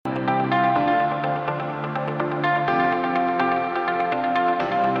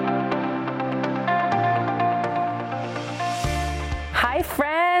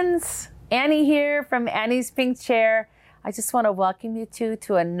friends, Annie here from Annie's Pink Chair. I just want to welcome you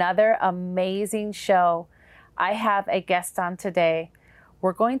to another amazing show. I have a guest on today.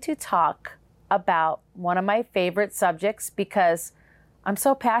 We're going to talk about one of my favorite subjects because I'm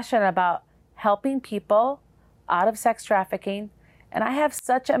so passionate about helping people out of sex trafficking. And I have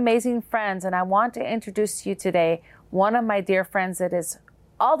such amazing friends, and I want to introduce to you today one of my dear friends that is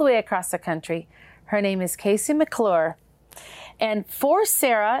all the way across the country. Her name is Casey McClure. And For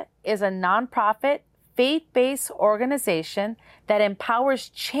Sarah is a nonprofit, faith-based organization that empowers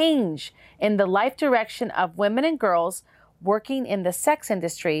change in the life direction of women and girls working in the sex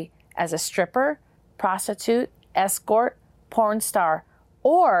industry as a stripper, prostitute, escort, porn star,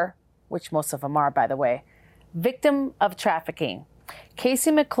 or, which most of them are, by the way, victim of trafficking.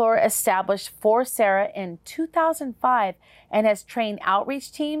 Casey McClure established For Sarah in 2005 and has trained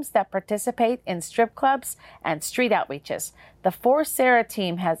outreach teams that participate in strip clubs and street outreaches. The For Sarah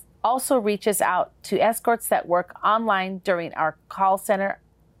team has also reaches out to escorts that work online during our call center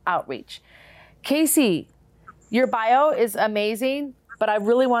outreach. Casey, your bio is amazing, but I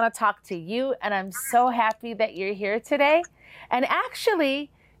really want to talk to you, and I'm so happy that you're here today. And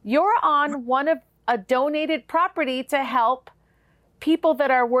actually, you're on one of a donated property to help people that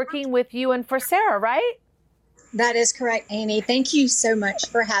are working with you and For Sarah, right? That is correct, Annie. Thank you so much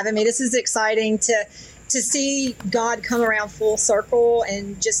for having me. This is exciting to see God come around full circle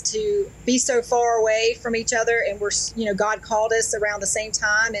and just to be so far away from each other. And God called us around the same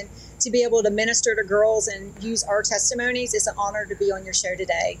time, and to be able to minister to girls and use our testimonies. It's an honor to be on your show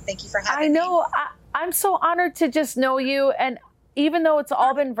today. Thank you for having me. I know. I'm so honored to just know you. And even though it's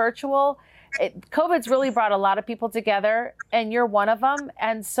all been virtual, COVID's really brought a lot of people together, and you're one of them.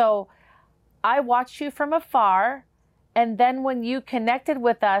 And so I watched you from afar. And then when you connected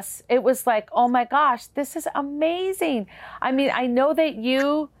with us, it was like, oh my gosh, this is amazing. I mean, I know that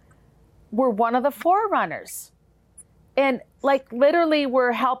you were one of the forerunners, and like literally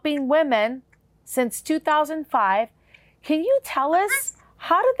we're helping women since 2005. Can you tell us,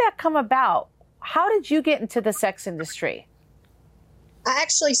 how did that come about? How did you get into the sex industry? I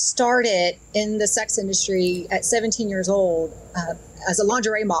actually started in the sex industry at 17 years old as a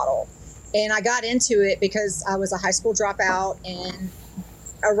lingerie model. And I got into it because I was a high school dropout and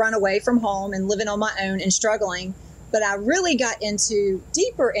a runaway from home and living on my own and struggling. But I really got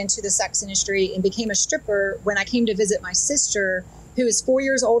deeper into the sex industry and became a stripper when I came to visit my sister, who is 4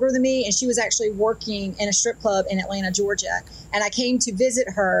 years older than me. And she was actually working in a strip club in Atlanta, Georgia. And I came to visit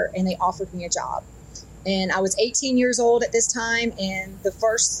her, and they offered me a job. And I was 18 years old at this time. And the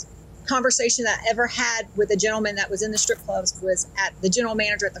first conversation that I ever had with a gentleman that was in the strip clubs was at the general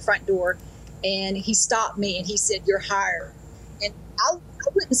manager at the front door. And he stopped me and he said, "You're hired." And I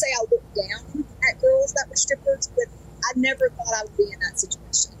wouldn't say I looked down at girls that were strippers, but I never thought I would be in that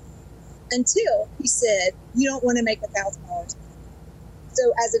situation until he said, "You don't want to make $1,000."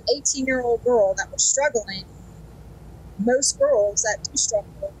 So as an 18-year-old girl that was struggling, most girls that do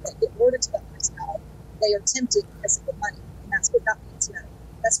struggle, that get worded to that lifestyle, they are tempted because of the money. And that's what got me into that.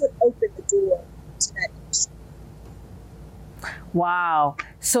 That's what opened the door to that industry. Wow.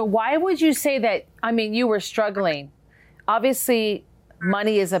 So why would you say that? I mean, you were struggling. Obviously,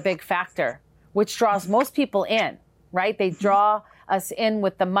 money is a big factor, which draws most people in, right? They draw us in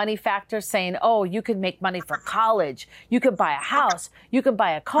with the money factor, saying, oh, you can make money for college. You could buy a house. You can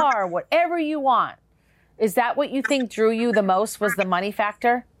buy a car, whatever you want. Is that what you think drew you the most, was the money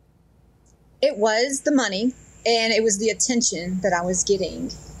factor? It was the money, and it was the attention that I was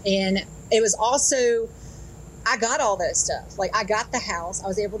getting. And it was also, I got all that stuff. Like, I got the house. I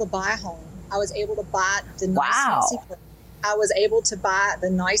was able to buy a home. I was able to buy the nice fancy clothes. I was able to buy the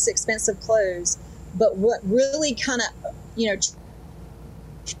nice expensive clothes. But what really kind of,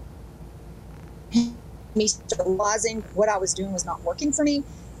 me realizing what I was doing was not working for me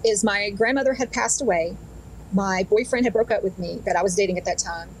is my grandmother had passed away. My boyfriend had broke up with me that I was dating at that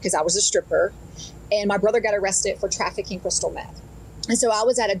time because I was a stripper. And my brother got arrested for trafficking crystal meth. And so I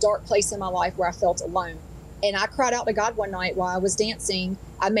was at a dark place in my life where I felt alone. And I cried out to God one night while I was dancing.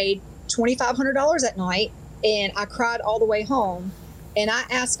 I made $2,500 that night, and I cried all the way home. And I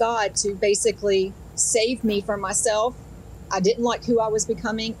asked God to basically save me from myself. I didn't like who I was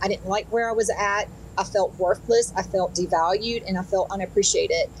becoming. I didn't like where I was at. I felt worthless. I felt devalued, and I felt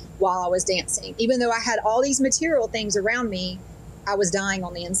unappreciated while I was dancing. Even though I had all these material things around me, I was dying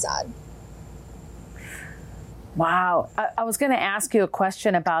on the inside. Wow. I was going to ask you a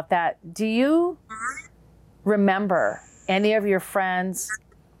question about that. Do you remember any of your friends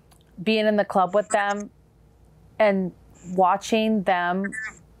being in the club with them and watching them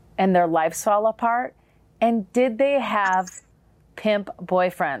and their lives fall apart? And did they have pimp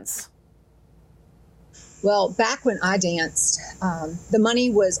boyfriends? Well, back when I danced, the money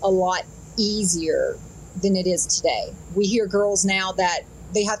was a lot easier than it is today. We hear girls now that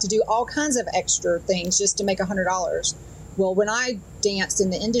they have to do all kinds of extra things just to make $100. Well, when I danced in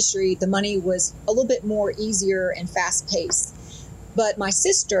the industry, the money was a little bit more easier and fast paced. But my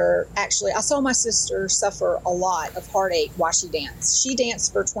sister, actually, I saw my sister suffer a lot of heartache while she danced. She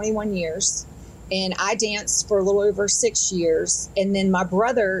danced for 21 years, and I danced for a little over 6 years. And then my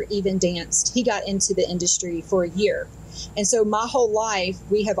brother even danced. He got into the industry for a year. And so my whole life,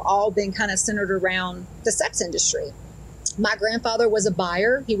 we have all been kind of centered around the sex industry. My grandfather was a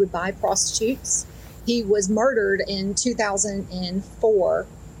buyer. He would buy prostitutes. He was murdered in 2004,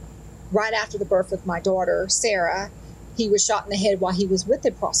 right after the birth of my daughter, Sarah. He was shot in the head while he was with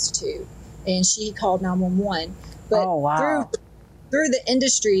a prostitute, and she called 911. But oh, wow. through the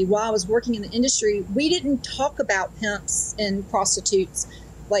industry, while I was working in the industry, we didn't talk about pimps and prostitutes.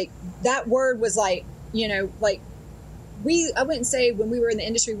 Like, that word was like, you know, like, I wouldn't say when we were in the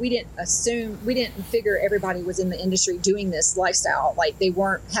industry, we didn't figure everybody was in the industry doing this lifestyle. Like, they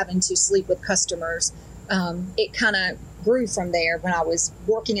weren't having to sleep with customers. It kind of grew from there. When I was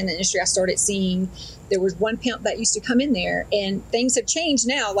working in the industry, I started seeing there was one pimp that used to come in there, and things have changed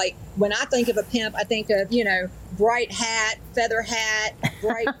now. Like, when I think of a pimp, I think of, you know, bright hat, feather hat,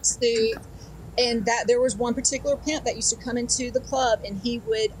 bright suit. And that there was one particular pimp that used to come into the club, and he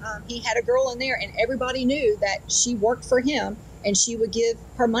had a girl in there, and everybody knew that she worked for him, and she would give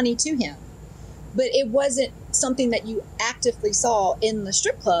her money to him. But it wasn't something that you actively saw in the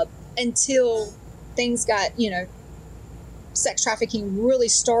strip club until things got, you know, sex trafficking really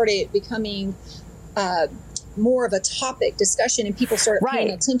started becoming more of a topic discussion, and people started paying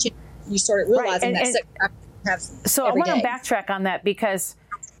attention. You started realizing that sex trafficking has so I want to backtrack on that, because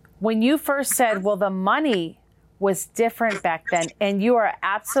when you first said, well, the money was different back then, and you are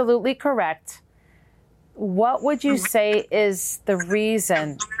absolutely correct, what would you say is the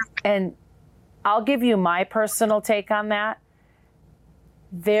reason? And I'll give you my personal take on that.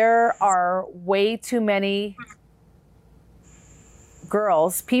 There are way too many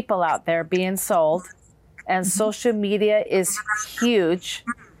people out there being sold, and social media is huge,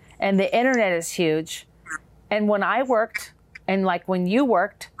 and the internet is huge. And when I worked, and like when you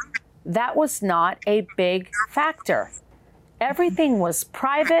worked, that was not a big factor. Everything was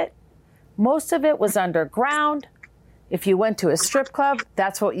private. Most of it was underground. If you went to a strip club,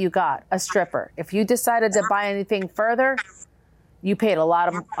 that's what you got, a stripper. If you decided to buy anything further, you paid a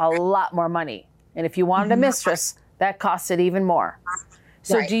lot more money. And if you wanted a mistress, that costed even more.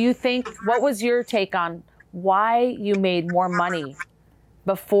 So do you think, what was your take on why you made more money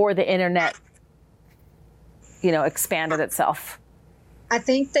before the internet, you know, expanded itself? I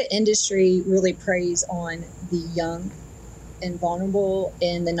think the industry really preys on the young and vulnerable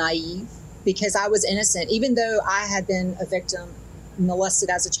and the naive, because I was innocent. Even though I had been a victim, molested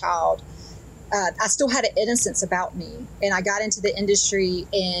as a child, I still had an innocence about me. And I got into the industry,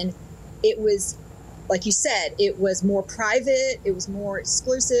 and it was, like you said, it was more private, it was more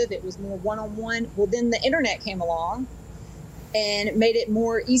exclusive, it was more one-on-one. Well, then the internet came along and it made it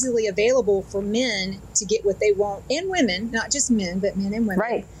more easily available for men to get what they want, and women, not just men, but men and women.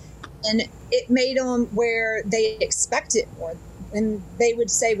 Right. And it made them where they expect it more. And they would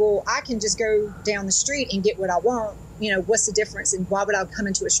say, well, I can just go down the street and get what I want. You know, what's the difference? And why would I come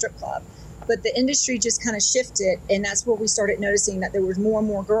into a strip club? But the industry just kind of shifted. And that's where we started noticing that there was more and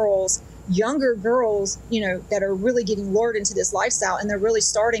more girls, younger girls, you know, that are really getting lured into this lifestyle. And they're really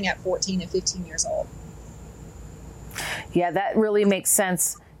starting at 14 and 15 years old. Yeah, that really makes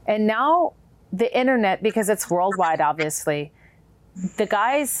sense. And now the internet, because it's worldwide, obviously, the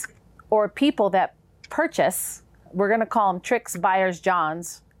guys or people that purchase, we're going to call them tricks, buyers,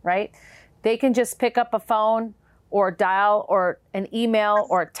 Johns, right? They can just pick up a phone or dial or an email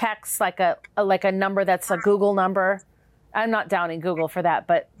or text like a number that's a Google number. I'm not downing Google for that,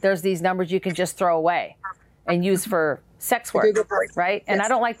 but there's these numbers you can just throw away and use for sex work, right? Yes. And I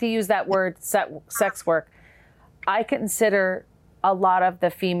don't like to use that word, sex work. I consider a lot of the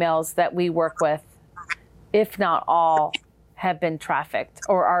females that we work with, if not all, have been trafficked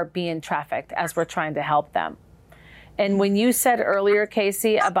or are being trafficked as we're trying to help them. And when you said earlier,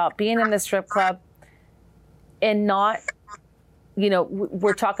 Casey, about being in the strip club and not, you know,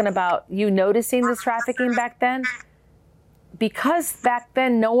 we're talking about you noticing this trafficking back then, because back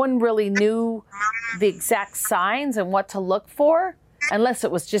then no one really knew the exact signs and what to look for, unless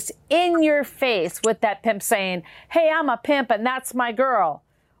it was just in your face with that pimp saying, hey, I'm a pimp and that's my girl.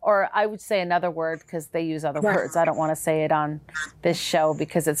 Or I would say another word because they use other words. I don't want to say it on this show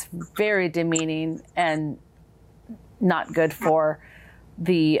because it's very demeaning and not good for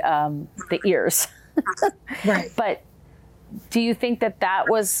the ears. Right. But do you think that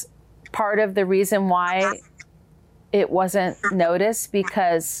was part of the reason why it wasn't noticed,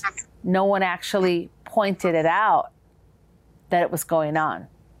 because no one actually pointed it out that it was going on?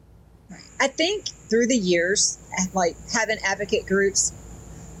 I think through the years, like having advocate groups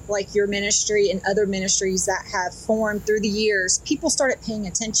like your ministry and other ministries that have formed through the years, people started paying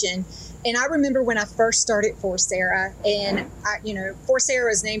attention. And I remember when I first started For Sarah, and For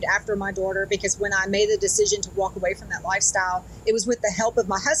Sarah is named after my daughter, because when I made the decision to walk away from that lifestyle, it was with the help of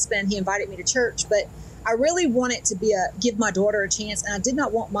my husband. He invited me to church, but I really wanted to give my daughter a chance, and I did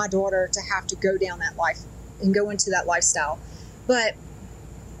not want my daughter to have to go down that life and go into that lifestyle. But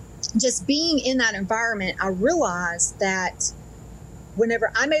just being in that environment, I realized that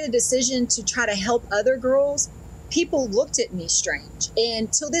whenever I made a decision to try to help other girls, people looked at me strange.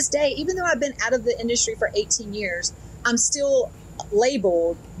 And till this day, even though I've been out of the industry for 18 years, I'm still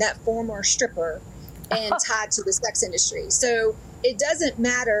labeled that former stripper and tied to the sex industry. So it doesn't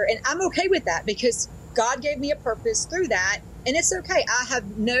matter. And I'm okay with that, because God gave me a purpose through that. And it's okay. I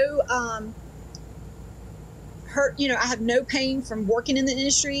have no I have no pain from working in the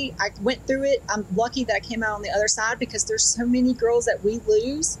industry. I went through it. I'm lucky that I came out on the other side, because there's so many girls that we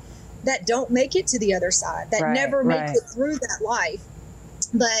lose that don't make it to the other side, that never make it through that life.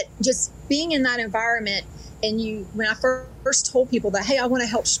 But just being in that environment, and when I first told people that, hey, I want to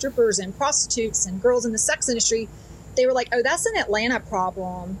help strippers and prostitutes and girls in the sex industry, they were like, oh, that's an Atlanta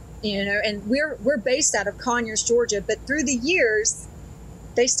problem, and we're based out of Conyers, Georgia. But through the years,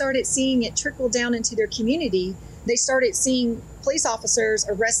 they started seeing it trickle down into their community. They started seeing police officers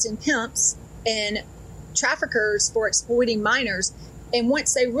arresting pimps and traffickers for exploiting minors. And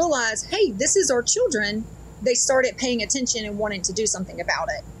once they realized, hey, this is our children, they started paying attention and wanting to do something about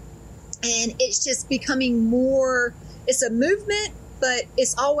it. And it's just becoming more, it's a movement, but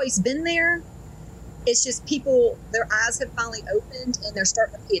it's always been there. It's just people, their eyes have finally opened, and they're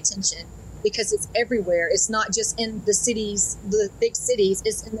starting to pay attention, because it's everywhere. It's not just in the cities, the big cities.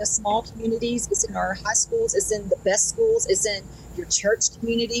 It's in the small communities. It's in our high schools. It's in the best schools. It's in your church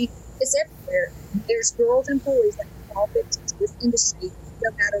community. It's everywhere. There's girls and boys that fall victim to this industry,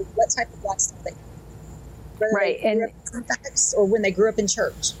 no matter what type of lifestyle they have. Whether they grew up in sex or when they grew up in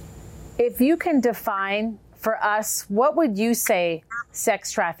church. If you can define for us, what would you say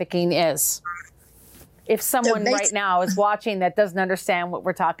sex trafficking is? If someone right now is watching that doesn't understand what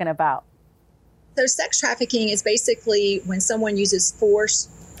we're talking about. So sex trafficking is basically when someone uses force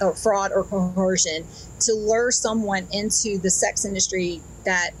or fraud or coercion to lure someone into the sex industry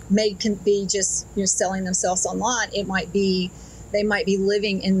that can be just selling themselves online. It might be they might be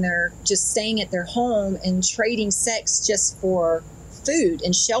living just staying at their home and trading sex just for food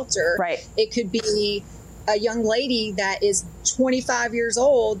and shelter. Right. It could be a young lady that is 25 years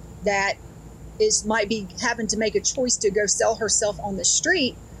old that might be having to make a choice to go sell herself on the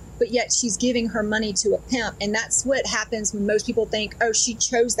street, but yet she's giving her money to a pimp. And that's what happens when most people think, oh, she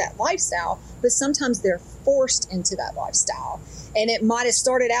chose that lifestyle. But sometimes they're forced into that lifestyle. And it might have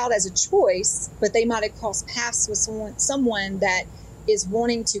started out as a choice, but they might have crossed paths with someone that is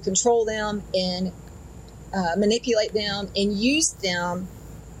wanting to control them and manipulate them and use them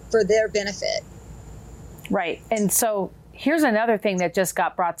for their benefit. Right. And so here's another thing that just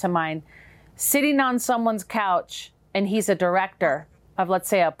got brought to mind. Sitting on someone's couch, and he's a director of, let's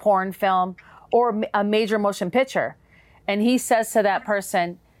say, a porn film or a major motion picture. And he says to that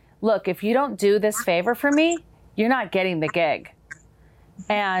person, look, if you don't do this favor for me, you're not getting the gig.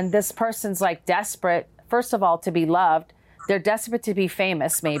 And this person's like desperate, first of all, to be loved. They're desperate to be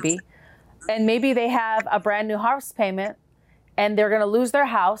famous, maybe. And maybe they have a brand new house payment, and they're going to lose their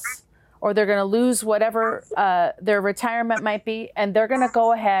house, or they're going to lose whatever their retirement might be. And they're going to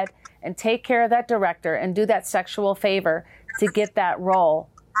go ahead and take care of that director and do that sexual favor to get that role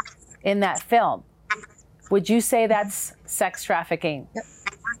in that film. Would you say that's sex trafficking? Yep.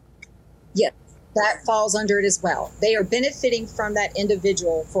 Yep. That falls under it as well. They are benefiting from that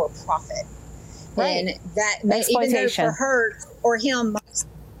individual for a profit. Right. And that even though for her or him,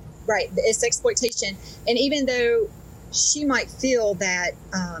 right, it's exploitation. And even though she might feel that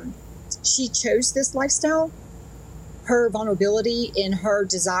she chose this lifestyle, her vulnerability and her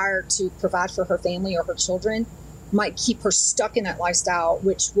desire to provide for her family or her children might keep her stuck in that lifestyle,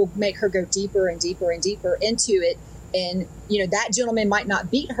 which will make her go deeper and deeper and deeper into it. And, that gentleman might not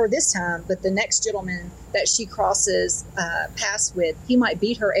beat her this time, but the next gentleman that she crosses paths with, he might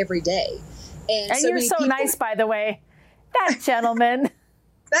beat her every day. And so you're so nice, by the way, that gentleman.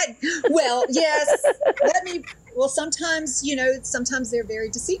 Well, yes. Sometimes, sometimes they're very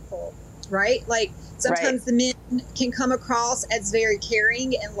deceitful. right? Like sometimes the men can come across as very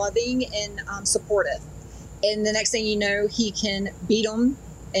caring and loving and supportive. And the next thing you know, he can beat them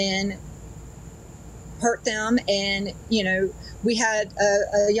and hurt them. And, you know, we had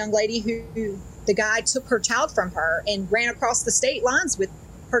a young lady who the guy took her child from her and ran across the state lines with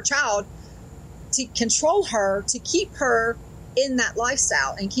her child to control her, to keep her in that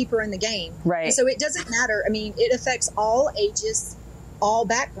lifestyle and keep her in the game. Right. And so it doesn't matter. I mean, it affects all ages, all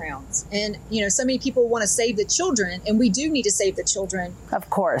backgrounds. And, you know, so many people want to save the children, and we do need to save the children. Of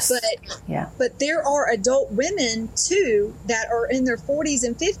course. But there are adult women too that are in their 40s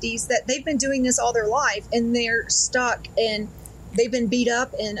and 50s that they've been doing this all their life, and they're stuck and they've been beat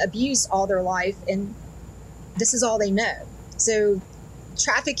up and abused all their life, and this is all they know. So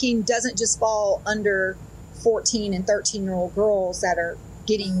trafficking doesn't just fall under 14 and 13-year-old girls that are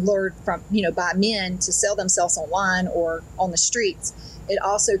getting lured from, you know, by men to sell themselves online or on the streets. It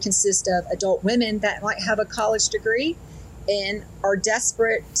also consists of adult women that might have a college degree and are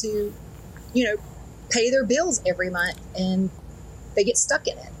desperate to, you know, pay their bills every month, and they get stuck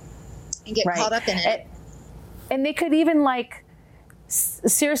in it and get caught up in it. And they could even like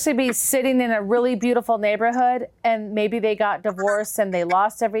seriously be sitting in a really beautiful neighborhood, and maybe they got divorced and they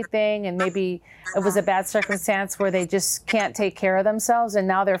lost everything, and maybe it was a bad circumstance where they just can't take care of themselves, and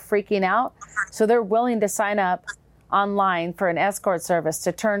now they're freaking out. So they're willing to sign up online for an escort service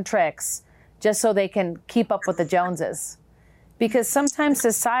to turn tricks just so they can keep up with the Joneses. Because sometimes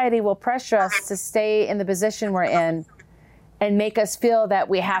society will pressure us to stay in the position we're in and make us feel that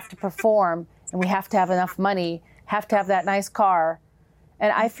we have to perform and we have to have enough money, have to have that nice car.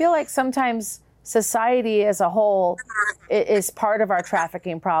 And I feel like sometimes society as a whole is part of our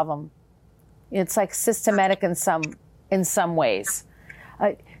trafficking problem. It's like systematic in some ways.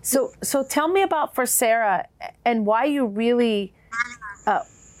 So tell me about For Sarah and why you really,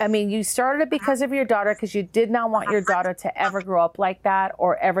 I mean, you started it because of your daughter, because you did not want your daughter to ever grow up like that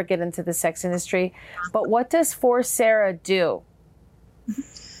or ever get into the sex industry. But what does For Sarah do?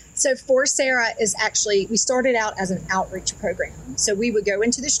 So For Sarah is actually, we started out as an outreach program. So we would go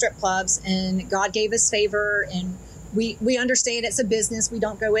into the strip clubs, and God gave us favor, and we understand it's a business. We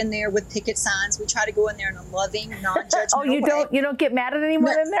don't go in there with picket signs. We try to go in there in a loving, non-judgmental way. You don't get mad at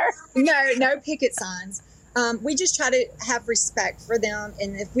anyone in there? No picket signs. We just try to have respect for them.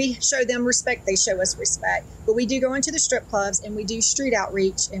 And if we show them respect, they show us respect. But we do go into the strip clubs, and we do street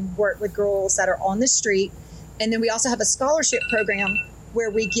outreach and work with girls that are on the street. And then we also have a scholarship program where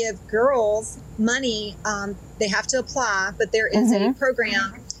we give girls money. They have to apply, but there is a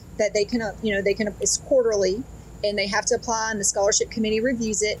program that they can, it's quarterly, and they have to apply, and the scholarship committee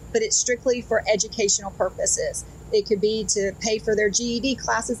reviews it, but it's strictly for educational purposes. It could be to pay for their GED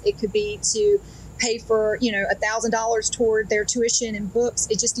classes. It could be to pay for, $1,000 toward their tuition and books.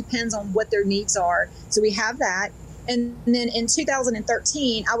 It just depends on what their needs are. So we have that. And then in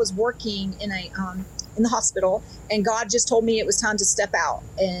 2013, I was working in the hospital, and God just told me it was time to step out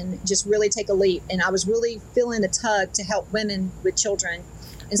and just really take a leap. And I was really feeling the tug to help women with children.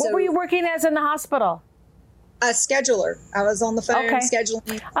 And what were you working as in the hospital? A scheduler. I was on the phone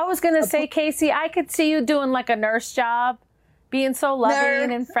scheduling. I was going to say, Casey, I could see you doing like a nurse job, being so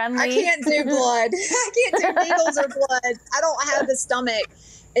loving and friendly. I can't do blood. I can't do needles or blood. I don't have the stomach.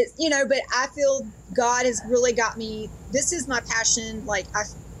 But I feel God has really got me. This is my passion. Like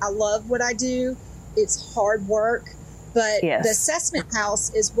I love what I do. It's hard work, but the assessment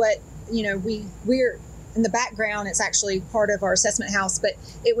house is what, we're in the background. It's actually part of our assessment house, but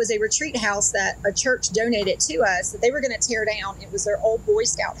it was a retreat house that a church donated to us that they were going to tear down. It was their old Boy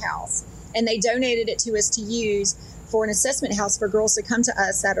Scout house, and they donated it to us to use for an assessment house for girls to come to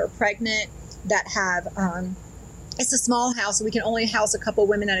us that are pregnant, that have, it's a small house, so we can only house a couple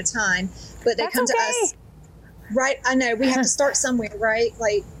women at a time, but they come to us. Right. I know we have to start somewhere, right?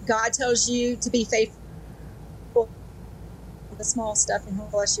 Like God tells you to be faithful with the small stuff, and He'll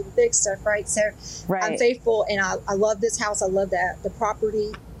bless you with big stuff, right? So I'm faithful, and I love this house. I love the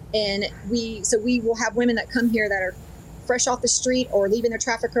property. And we will have women that come here that are fresh off the street or leaving their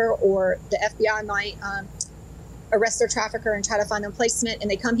trafficker, or the FBI might arrest their trafficker and try to find them placement. And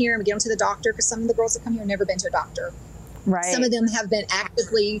they come here and we get them to the doctor, because some of the girls that come here have never been to a doctor. Right. Some of them have been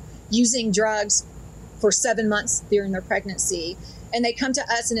actively using drugs for 7 months during their pregnancy. And they come to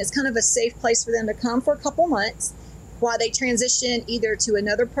us, and it's kind of a safe place for them to come for a couple months while they transition either to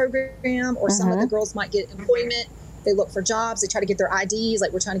another program, or some of the girls might get employment. They look for jobs. They try to get their IDs.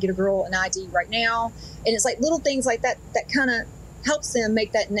 Like we're trying to get a girl an ID right now. And it's like little things like that that kind of helps them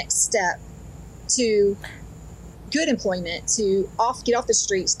make that next step to good employment, to get off the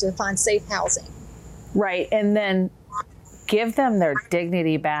streets, to find safe housing. Right. And then give them their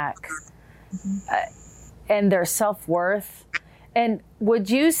dignity back. and their self-worth. And would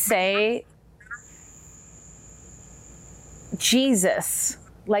you say Jesus,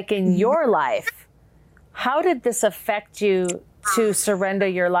 like in your life, how did this affect you to surrender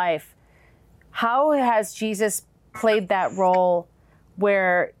your life? How has Jesus played that role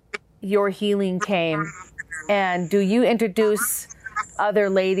where your healing came? And do you introduce other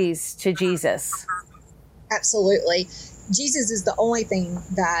ladies to Jesus? Absolutely. Jesus is the only thing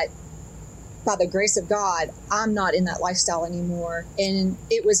that, by the grace of God, I'm not in that lifestyle anymore. And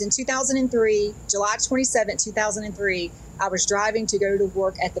it was in 2003, July 27, 2003, I was driving to go to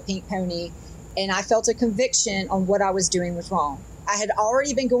work at the Pink Pony, and I felt a conviction on what I was doing was wrong. I had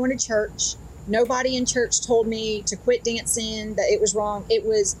already been going to church. Nobody in church told me to quit dancing, that it was wrong. It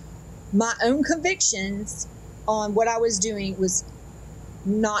was my own convictions on what I was doing was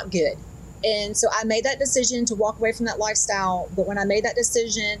not good. And so I made that decision to walk away from that lifestyle. But when I made that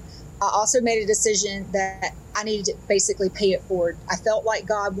decision, I also made a decision that I needed to basically pay it forward. I felt like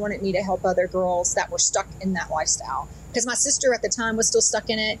God wanted me to help other girls that were stuck in that lifestyle, because my sister at the time was still stuck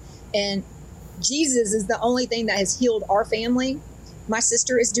in it. And Jesus is the only thing that has healed our family. My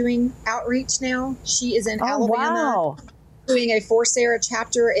sister is doing outreach now. She is in Alabama, doing a For Sarah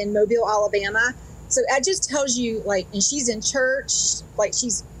chapter in Mobile, Alabama. So that just tells you, like, and she's in church, like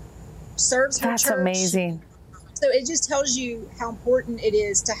she's serves her church. That's amazing. So it just tells you how important it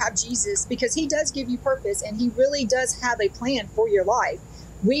is to have Jesus, because he does give you purpose, and he really does have a plan for your life.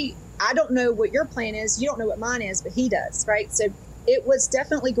 I don't know what your plan is. You don't know what mine is, but he does, right? So it was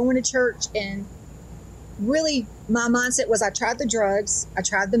definitely going to church, and really my mindset was, I tried the drugs, I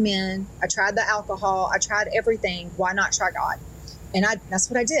tried the men, I tried the alcohol, I tried everything. Why not try God? And that's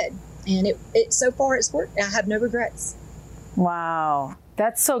what I did. And it so far it's worked. I have no regrets. Wow.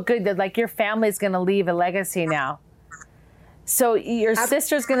 That's so good that, like, your family's going to leave a legacy now. So your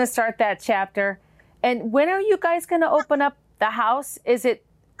sister's going to start that chapter. And when are you guys going to open up the house?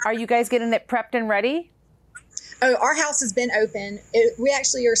 Are you guys getting it prepped and ready? Oh, our house has been open. We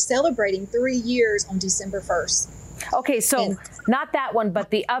actually are celebrating 3 years on December 1st. Okay, so not that one, but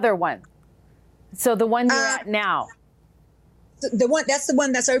the other one. So the one you're at now. That's the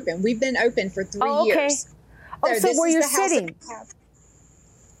one that's open. We've been open for 3 years. So where you're sitting.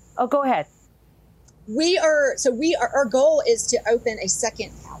 Oh, go ahead. Our goal is to open a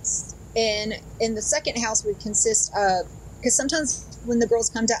second house. And in the second house would consist of, because sometimes when the girls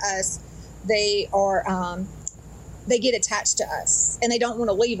come to us, they get attached to us and they don't want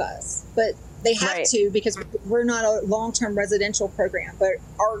to leave us, but they have to, because we're not a long-term residential program. But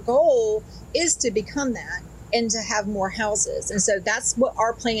our goal is to become that and to have more houses. And so that's what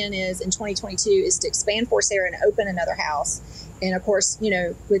our plan is in 2022, is to expand For Sarah and open another house. And of course,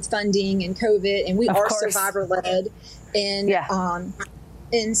 with funding and COVID, and we are survivor led.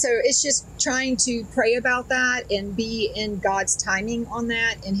 And so it's just trying to pray about that and be in God's timing on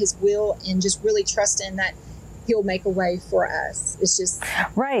that and his will, and just really trusting that he'll make a way for us. It's just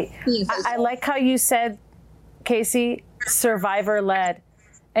right. I like how you said, Casey, survivor led.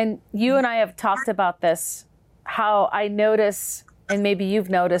 And you and I have talked about this, how I notice, and maybe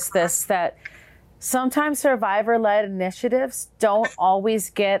you've noticed this, that sometimes survivor led initiatives don't always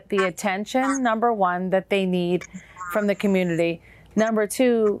get the attention, number one, that they need from the community. Number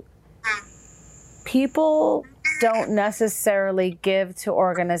two, people don't necessarily give to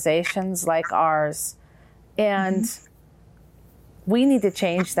organizations like ours. And we need to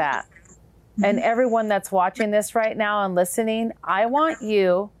change that. And everyone that's watching this right now and listening, I want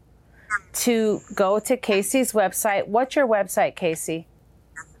you to go to Casey's website. What's your website, Casey?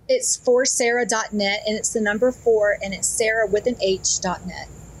 It's forsarah.net, and it's the number 4, and it's Sarah with an H.net.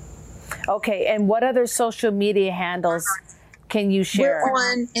 Okay. And what other social media handles can you share? We're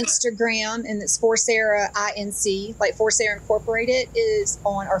on Instagram, and it's For Sarah Inc. Like For Sarah Incorporated is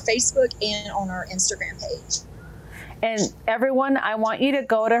on our Facebook and on our Instagram page. And everyone, I want you to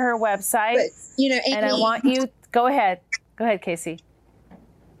go to her website. But, Amy, and I want you, go ahead, Casey.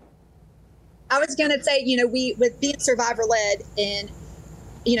 I was going to say, we, with being survivor led, and,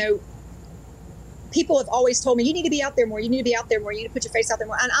 people have always told me, you need to be out there more. You need to be out there more. You need to put your face out there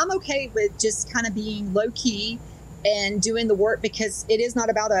more. And I'm okay with just kind of being low key and doing the work, because it is not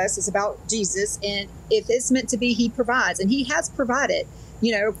about us. It's about Jesus. And if it's meant to be, he provides, and he has provided.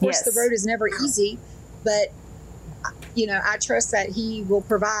 Of course, the road is never easy, but I trust that he will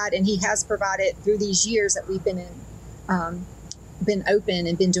provide, and he has provided through these years that we've been open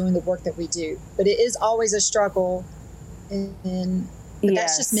and been doing the work that we do. But it is always a struggle, and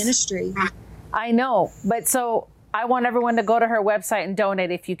that's just ministry. I know, but so I want everyone to go to her website and donate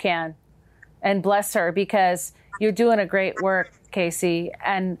if you can, and bless her, because you're doing a great work, Casey.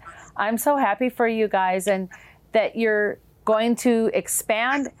 And I'm so happy for you guys, and that you're going to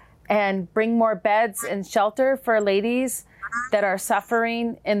expand and bring more beds and shelter for ladies that are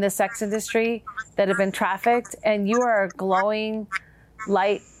suffering in the sex industry, that have been trafficked. And you are a glowing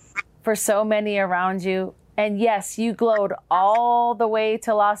light for so many around you. And yes, you glowed all the way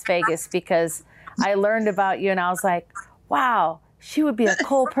to Las Vegas, because I learned about you and I was like, wow, she would be a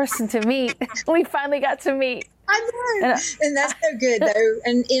cool person to meet. We finally got to meet. I know. And that's so good, though.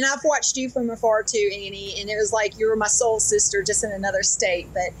 And I've watched you from afar, too, Annie. And it was like you were my soul sister, just in another state.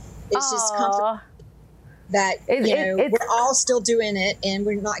 But it's just comfort that, we're all still doing it and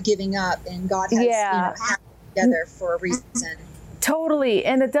we're not giving up. And God has had us together for a reason. Totally.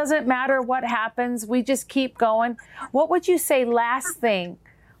 And it doesn't matter what happens. We just keep going. What would you say, last thing?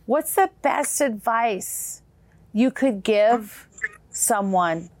 What's the best advice you could give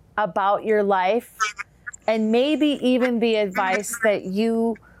someone about your life? And maybe even the advice that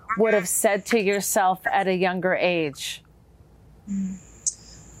you would have said to yourself at a younger age?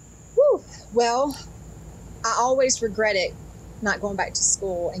 Whew. Well, I always regretted not going back to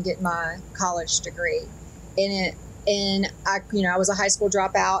school and getting my college degree. And I was a high school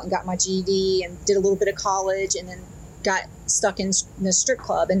dropout and got my GED and did a little bit of college, and then got stuck in the strip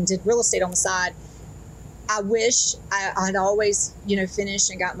club and did real estate on the side. I wish I'd always,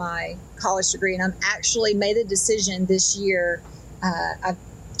 finished and got my college degree. And I've actually made a decision this year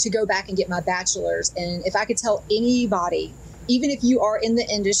to go back and get my bachelor's. And if I could tell anybody, even if you are in the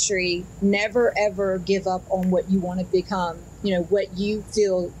industry, never, ever give up on what you want to become, what you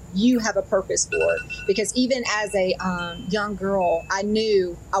feel you have a purpose for. Because even as a young girl, I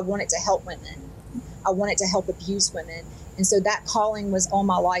knew I wanted to help women. I wanted to help abuse women. And so that calling was on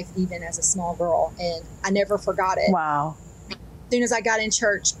my life, even as a small girl. And I never forgot it. Wow. As soon as I got in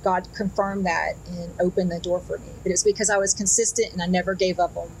church, God confirmed that and opened the door for me. But it's because I was consistent and I never gave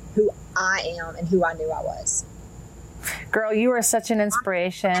up on who I am and who I knew I was. Girl, you are such an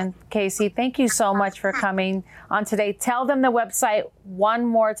inspiration. Casey, thank you so much for coming on today. Tell them the website one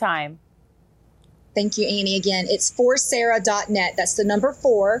more time. Thank you, Annie. Again, it's forsarah.net. That's the number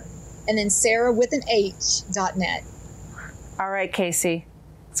 4, and then Sarah with an H.net. All right, Casey.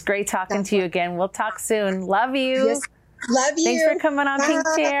 It's great talking to you again. We'll talk soon. Love you. Yes. Love you. Thanks for coming on Pink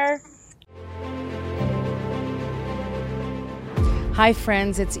Chair. Hi,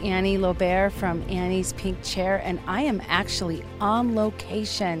 friends. It's Annie Lobert from Annie's Pink Chair, and I am actually on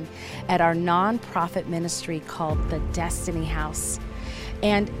location at our nonprofit ministry called the Destiny House.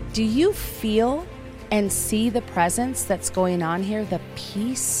 And do you feel and see the presence that's going on here? The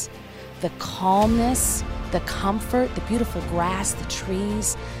peace, the calmness, the comfort, the beautiful grass, the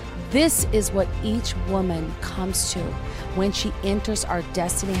trees. This is what each woman comes to when she enters our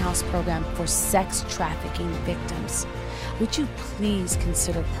Destiny House program for sex trafficking victims. Would you please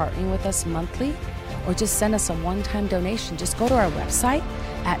consider partnering with us monthly, or just send us a one-time donation? Just go to our website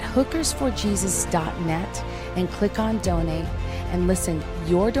at hookersforjesus.net and click on donate. And listen,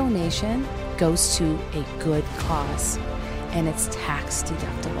 your donation goes to a good cause, and it's tax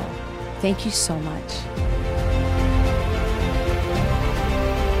deductible. Thank you so much.